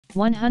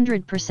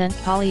100%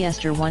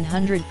 polyester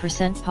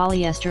 100%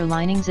 polyester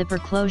lining zipper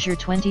closure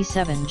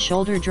 27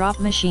 shoulder drop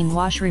machine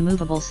wash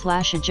removable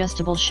 /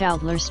 adjustable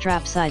shoulder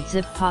strap side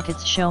zip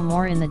pockets. Show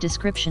more in the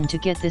description to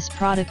get this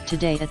product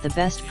today at the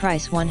best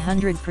price.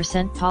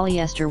 100%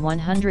 polyester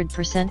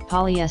 100%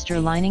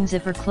 polyester lining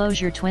zipper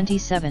closure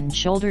 27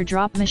 shoulder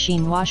drop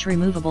machine wash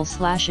removable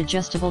 /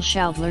 adjustable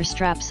shoulder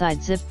strap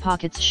side zip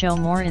pockets. Show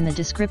more in the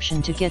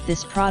description to get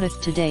this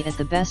product today at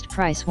the best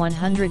price.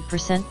 100%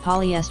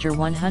 polyester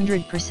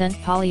 100%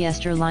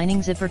 polyester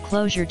lining zipper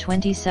closure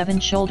 27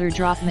 shoulder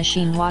drop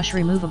machine wash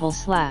removable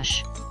 /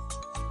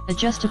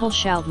 adjustable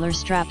shoulder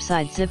strap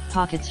side zip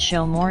pockets.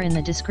 Show more in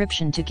the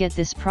description to get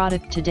this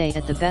product today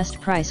at the best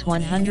price.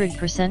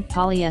 100%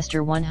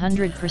 polyester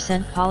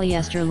 100%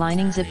 polyester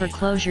lining zipper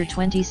closure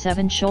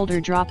 27 shoulder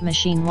drop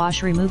machine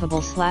wash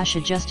removable /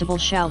 adjustable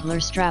shoulder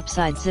strap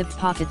side zip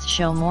pockets.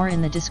 Show more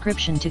in the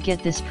description to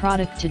get this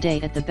product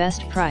today at the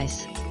best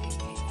price.